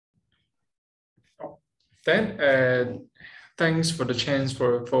Then thanks for the chance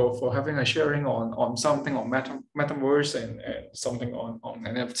for having a sharing on something on metaverse and something on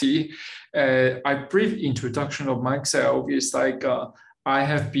NFT. A brief introduction of myself is like I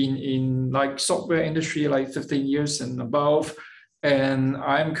have been in like software industry like 15 years and above. And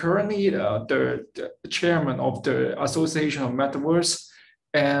I'm currently the chairman of the Association of Metaverse.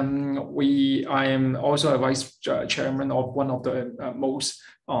 And I am also a vice chairman of one of the most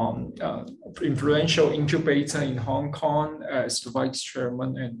influential incubator in Hong Kong as the vice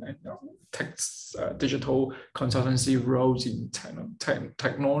chairman and tech, digital consultancy roles in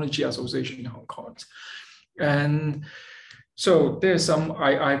Technology Association in Hong Kong. And so there's some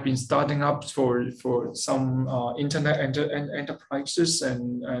I've been starting up for some internet enterprises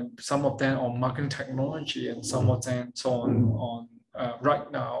and some of them on marketing technology and some of them on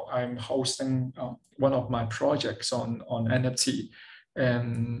right now I'm hosting one of my projects on NFT,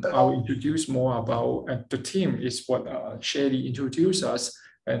 and I'll introduce more about the team is what Shelly introduced us,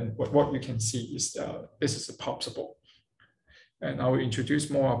 and what you can see is this is a Popsible, and I will introduce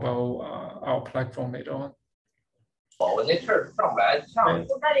more about our platform later on. 我那事儿上不来，上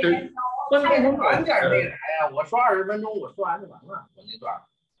短点没来呀！我说20分钟，我说完就完了，我那段。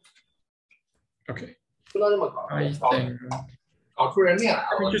Okay. 不能这么搞。I think. 搞出人命来了。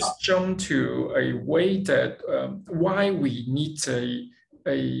Let me just jump to a way that why we need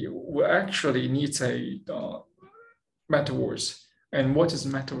we actually need a metaverse. And what is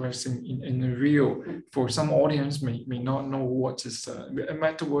metaverse in the real? For some audience may not know what is a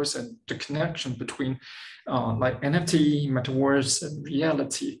metaverse and the connection between like NFT, metaverse, and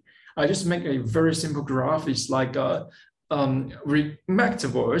reality. I just make a very simple graph. It's like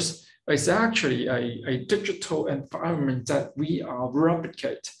metaverse is actually a digital environment that we are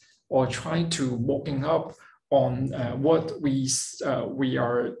replicate or trying to walking up on what we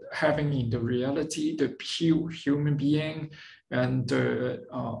are having in the reality, the pure human being, and the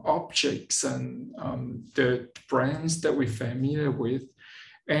objects and the brands that we're familiar with.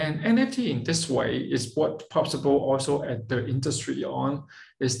 And NFT in this way is what Popsible also at the industry on,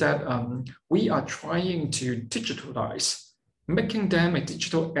 is that we are trying to digitalize, making them a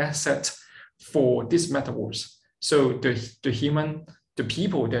digital asset for this metaverse. So the human, the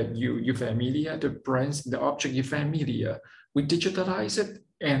people that you're familiar, the brands, the object you're familiar, we digitalize it,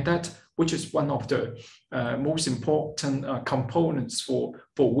 and that which is one of the most important components for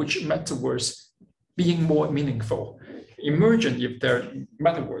which metaverse being more meaningful. Imagine if the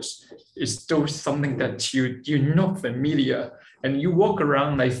metaverse is still something that you're not familiar, and you walk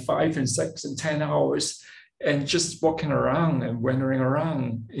around like 5 and 6 and 10 hours and just walking around and wandering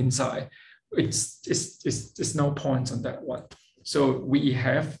around inside. It's no point on that one. So we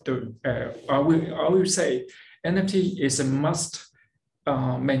have the I will say NFT is a must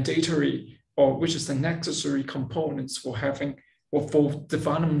mandatory, or which is the necessary components for having or for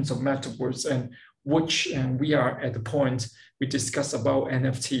development of metaverse, and which we are at the point we discuss about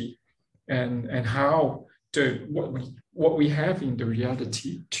NFT and how what we have in the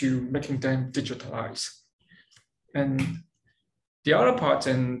reality to making them digitalized. And the other part,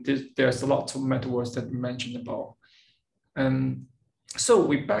 and there's a lot of metaverse that we mentioned about. And so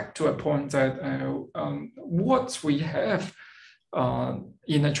we back to a point that what we have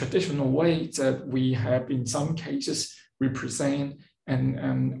in a traditional way that we have in some cases represent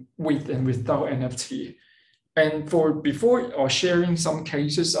and with and without NFT. And before or sharing some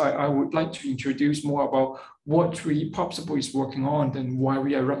cases, I would like to introduce more about what Popsible is working on and why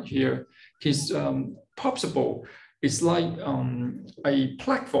we are right here. His Popsible is like a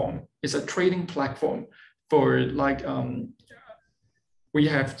platform, it's a trading platform for like we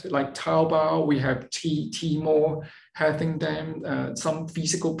have like Taobao, we have Tmall, having them some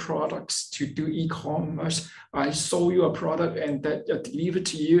physical products to do e-commerce. I sold you a product and that delivered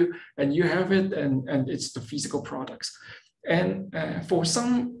to you, and you have it, and it's the physical products. And for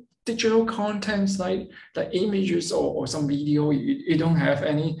some digital contents like images or some video, you don't have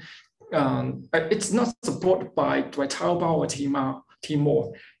any. It's not supported by Taobao or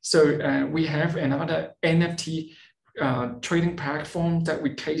Tmall. So we have another NFT trading platform that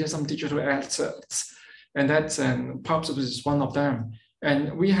we cater some digital assets, and that's Popsible is one of them.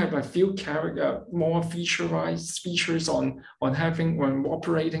 And we have a few more features on having when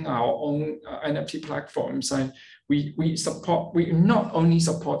operating our own NFT platforms. And we not only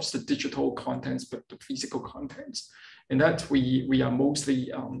support the digital contents but the physical contents. And that we are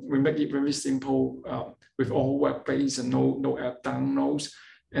mostly we make it very simple with all web-based and no app downloads,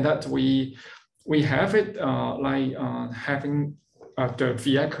 and that we have it like having the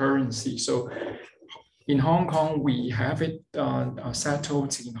fiat currency. So in Hong Kong, we have it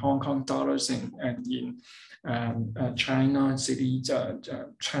settled in Hong Kong dollars, and in China cities,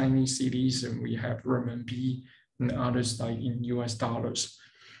 Chinese cities, and we have renminbi, and others like in US dollars.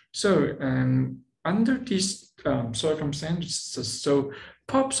 So under these circumstances, so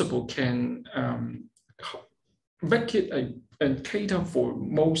Popsible can make it and cater for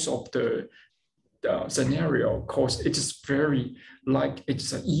most of the scenario, because it is very like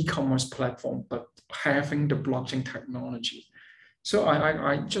it's an e-commerce platform, but having the blockchain technology. So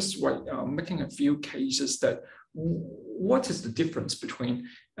I just making a few cases that what is the difference between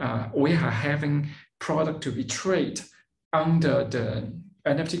we are having product to be traded under the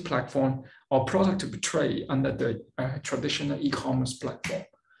NFT platform or product to be traded under the traditional e-commerce platform.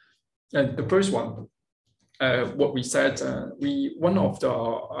 And the first one, what we said, one of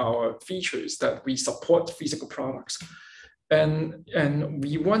our features that we support physical products, and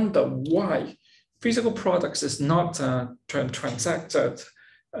we wonder why physical products is not transacted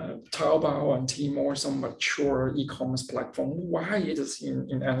Taobao and Tmall, some mature e-commerce platform. Why it is in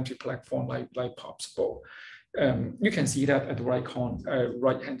NFT platform like Popsible? You can see that at the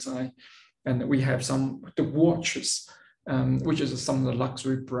right hand side, and we have the watches, which is some of the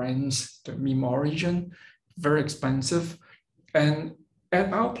luxury brands, the meme origin, very expensive. And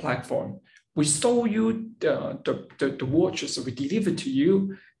at our platform, we sold you the watches that we delivered to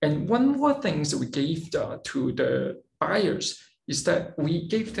you. And one more thing that we gave to the buyers is that we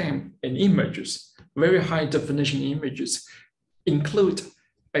gave them images, very high definition images, include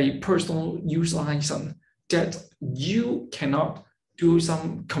a personal use license that you cannot do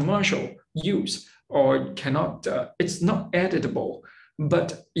some commercial use or cannot, it's not editable.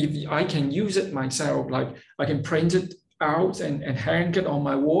 But if I can use it myself, like I can print it out and hang it on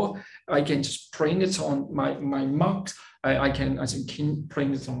my wall, I can just print it on my mugs, I can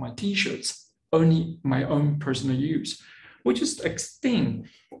print it on my t-shirts, only my own personal use, which is extend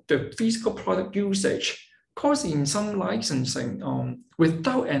the physical product usage. Because in some licensing,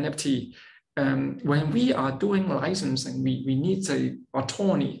 without NFT, when we are doing licensing, we need an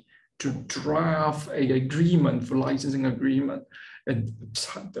attorney to draft an agreement for licensing agreement, and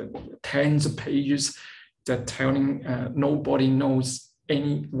tens of pages that telling nobody knows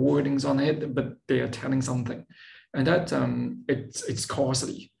any wordings on it, but they are telling something, and that it's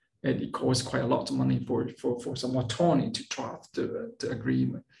costly. It costs quite a lot of money for some attorney to draft the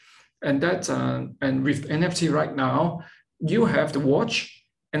agreement, and that and with NFT right now, you have the watch,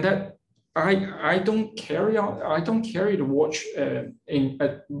 and that I don't carry the watch in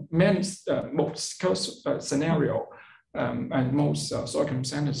many most scenario and most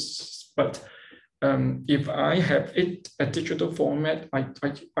circumstances, but if I have it a digital format,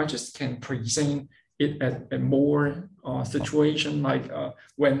 I just can present it at a more situation, like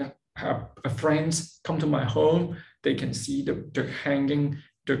when friends come to my home, they can see the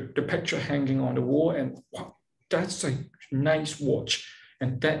picture hanging on the wall, and wow, that's a nice watch,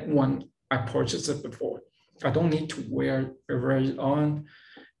 and that one I purchased it before. I don't need to wear it on,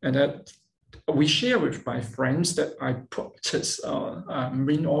 and that we share with my friends that I purchased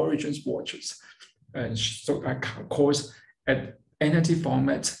Marine Origins watches. And so, of course, at NFT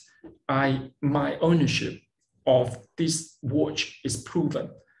format, my ownership of this watch is proven.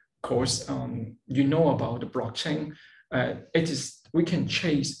 Of course, you know about the blockchain. We can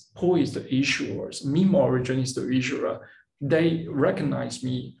chase who is the issuers. Meme Origin is the issuer. They recognize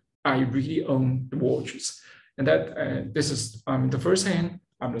me. I really own the watches, and that this is the first hand.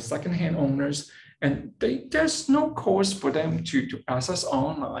 I'm the second hand owners, and there's no cost for them to access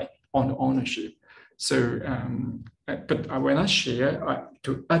online on the ownership. So, but when I share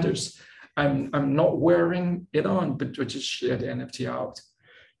to others, I'm not wearing it on, but I just share the NFT out.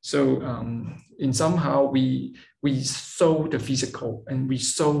 So in somehow we sold the physical and we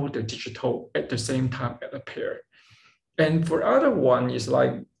sold the digital at the same time at a pair. And for other one is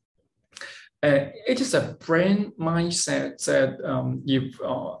like, it is a brand mindset that if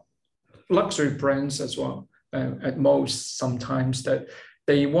luxury brands as well, at most sometimes that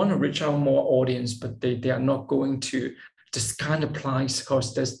they want to reach out more audience, but they are not going to discount the price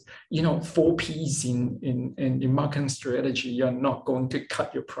because there's 4 P's in marketing strategy. You're not going to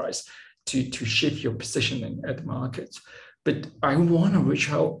cut your price to shift your positioning at the market. But I want to reach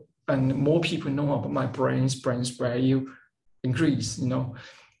out and more people know about my brand's value increase,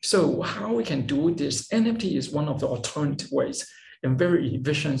 So how we can do this? NFT is one of the alternative ways and very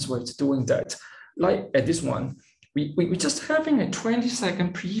efficient ways of doing that. Like at this one, we just having a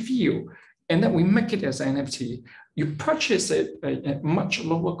 20-second preview, and then we make it as NFT. You purchase it at much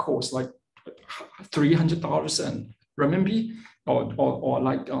lower cost, like $300 and renminbi, or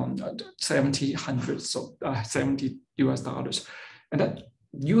like 70, hundreds of $70 US. And that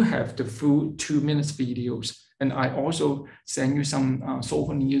you have the full 2 minutes videos. And I also send you some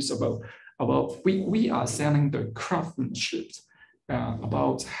souvenirs about we are selling the craftsmanship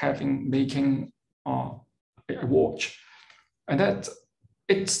about making a watch. And that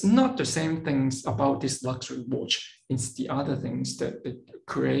it's not the same things about this luxury watch. It's the other things that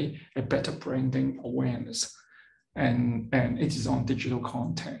create a better branding awareness. And it is on digital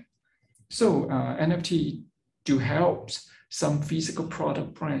content. So NFT do help some physical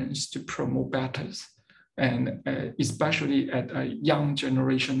product brands to promote better, and especially at a young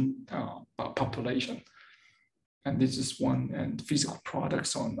generation population. And this is one, and physical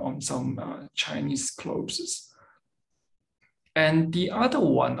products on some Chinese clothes. And the other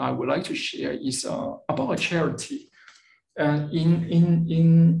one I would like to share is about a charity.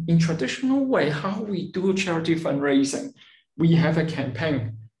 In traditional way, how we do charity fundraising, we have a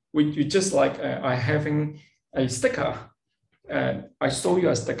campaign. We just like I having a sticker. I show you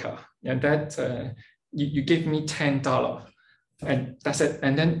a sticker, and that you give me $10, and that's it.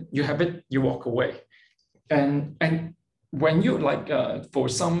 And then you have it, you walk away. And when you like for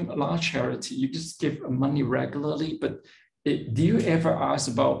some large charity, you just give money regularly, but do you ever ask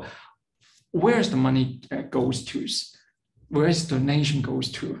about where's the money goes to? Where's donation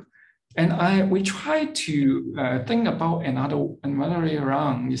goes to? And we try to think about another way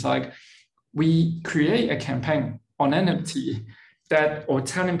around. It's like we create a campaign on NFT that, or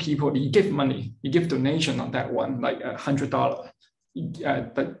telling people you give money, you give donation on that one, like $100,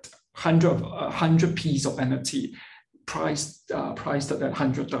 but 100 piece of NFT priced at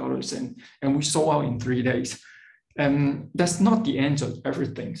 $100, and we sold out in 3 days. And that's not the end of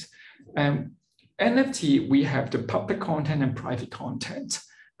everything. NFT, we have the public content and private content.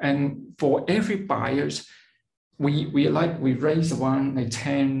 And for every buyers, we raise around like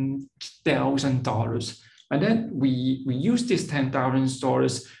 $10,000. And then we use this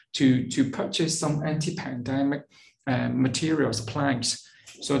 $10,000 to purchase some anti-pandemic material supplies,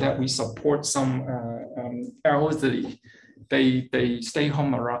 so that we support some elderly. They stay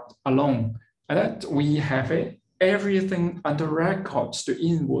home alone. And that we have everything under records, the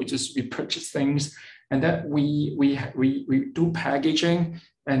invoices, we purchase things, and that we do packaging,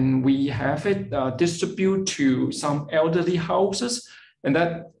 and we have it distribute to some elderly houses, and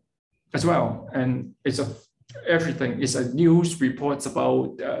that as well. And everything is a news reports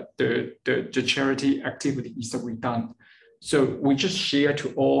about the charity activities that we've done. So we just share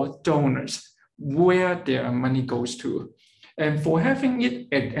to all donors where their money goes to. And for having it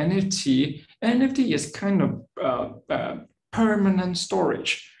at NFT is kind of permanent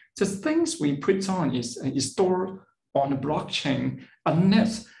storage. The things we put on is stored on the blockchain,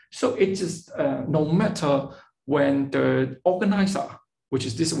 unless, so it is no matter when the organizer, which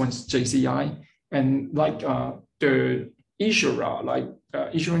is this one's JCI, and like the issuer, like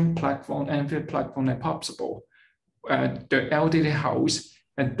issuing platform, NFT platform and Popsible, the elderly house,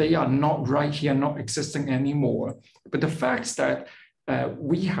 and they are not right here, not existing anymore. But the fact that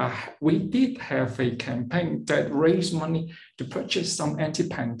we did have a campaign that raised money to purchase some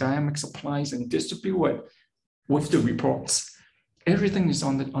anti-pandemic supplies and distribute it with the reports. Everything is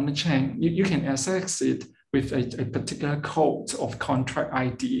on the chain. You can access it with a particular code of contract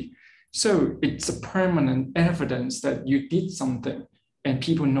ID. So it's a permanent evidence that you did something, and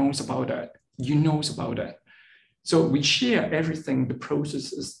people knows about that. You knows about that. So we share everything, the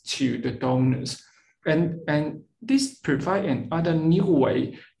processes, to the donors. And this provides another new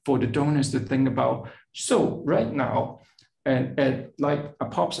way for the donors to think about. So right now, and like a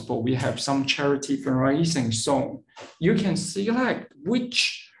Popsible, we have some charity fundraising zone. You can select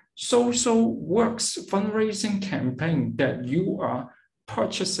which social works fundraising campaign that you are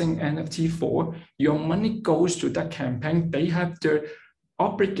purchasing NFT for. Your money goes to that campaign. They have the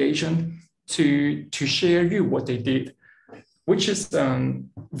obligation to share you what they did, which is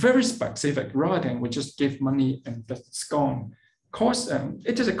very specific, rather than we just give money and that's gone. Because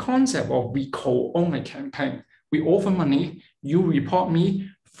it is a concept of we co-own a campaign. We offer money, you report me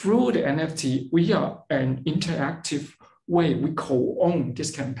through the NFT. We are an interactive way. We co-own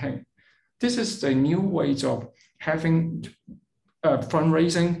this campaign. This is the new ways of having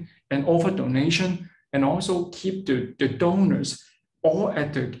fundraising and offer donation, and also keep the donors all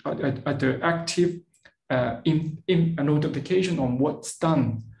at the active in a notification on what's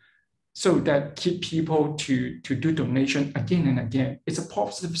done, so that keep people to do donation again and again. It's a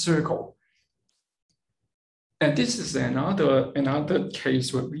positive circle. And this is another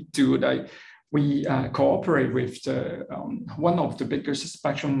case where we do, like we cooperate with one of the biggest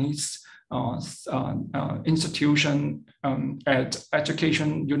special needs institution at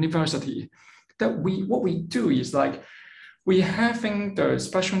education university, that what we do is like we having the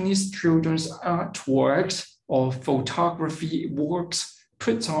special needs children's artworks or photography works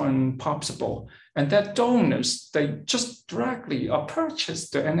put on Popsible, and that donors, they just directly purchase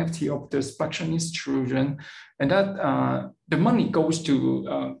the NFT of the special needs children, and that the money goes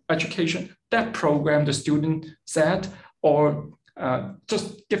to education, that program the student said, or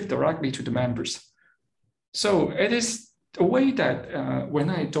just give directly to the members. So it is a way that when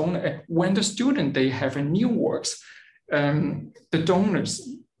I donate, when the student, they have a new works, the donors,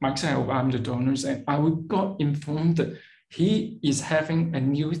 myself, I'm the donors, and I will got informed that he is having a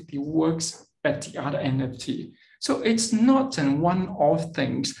new works at the other NFT. So it's not a one-off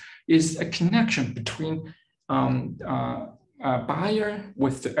things, it's a connection between a buyer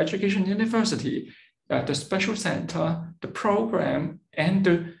with the education university, the special center, the program, and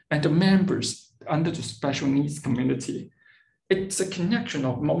the members under the special needs community. It's a connection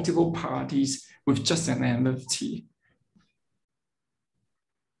of multiple parties with just an NFT.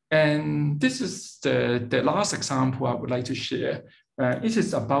 And this is the last example I would like to share. It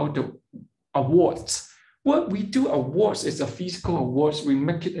is about the awards. What we do awards is a physical awards. We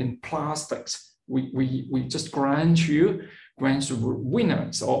make it in plastics. We just grant the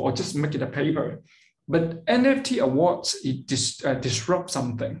winners or just make it a paper. But NFT awards, it disrupts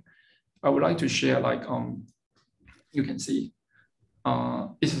something. I would like to share, like you can see,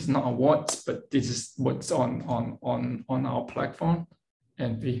 this is not awards, but this is what's on our platform.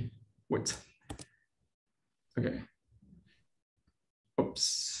 And we wait. Okay.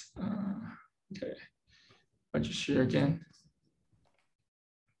 Oops. Okay. I'll just share again.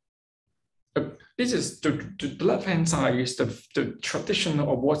 This is the left-hand side is the traditional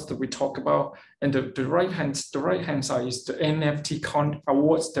awards that we talk about, and the right-hand side is the NFT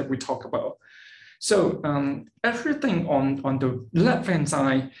awards that we talk about. So everything on the left-hand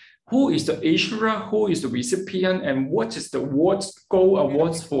side, who is the issuer, who is the recipient, and what is the gold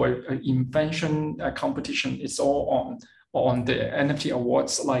awards for an invention competition, it's all on the NFT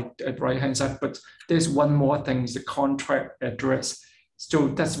awards, like at right-hand side. But there's one more thing, is the contract address. So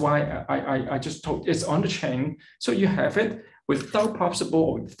that's why I just told it's on the chain. So you have it without Popsible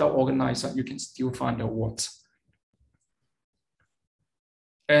or without organizer, you can still find the awards.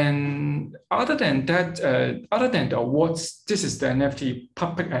 And other than that, other than the awards, this is the NFT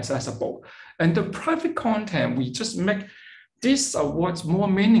public accessible. And the private content, we just make these awards more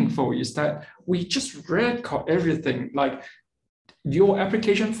meaningful is that we just record everything, like your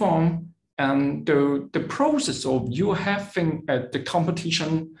application form and the process of you having the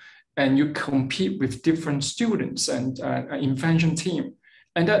competition, and you compete with different students and invention team.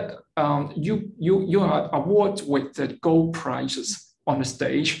 And that you are awarded with the gold prizes on the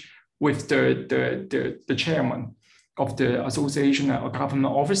stage with the chairman of the association or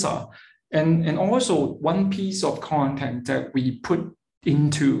government officer. And also one piece of content that we put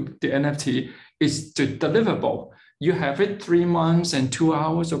into the NFT is the deliverable. You have it 3 months and 2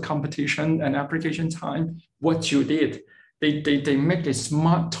 hours of competition and application time, what you did. They make a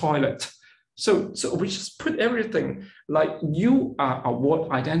smart toilet. So we just put everything, like you are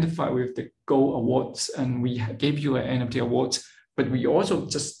award identified with the gold awards, and we gave you an NFT awards, but we also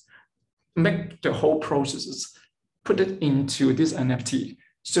just make the whole processes, put it into this NFT.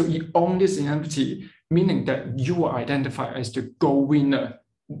 So you own this NFT, meaning that you are identified as the gold winner,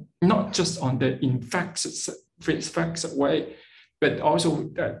 not just on the infected way, but also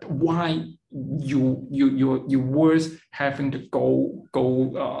that why you worth having the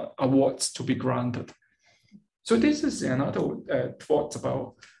gold awards to be granted. So this is another thought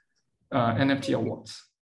about NFT awards.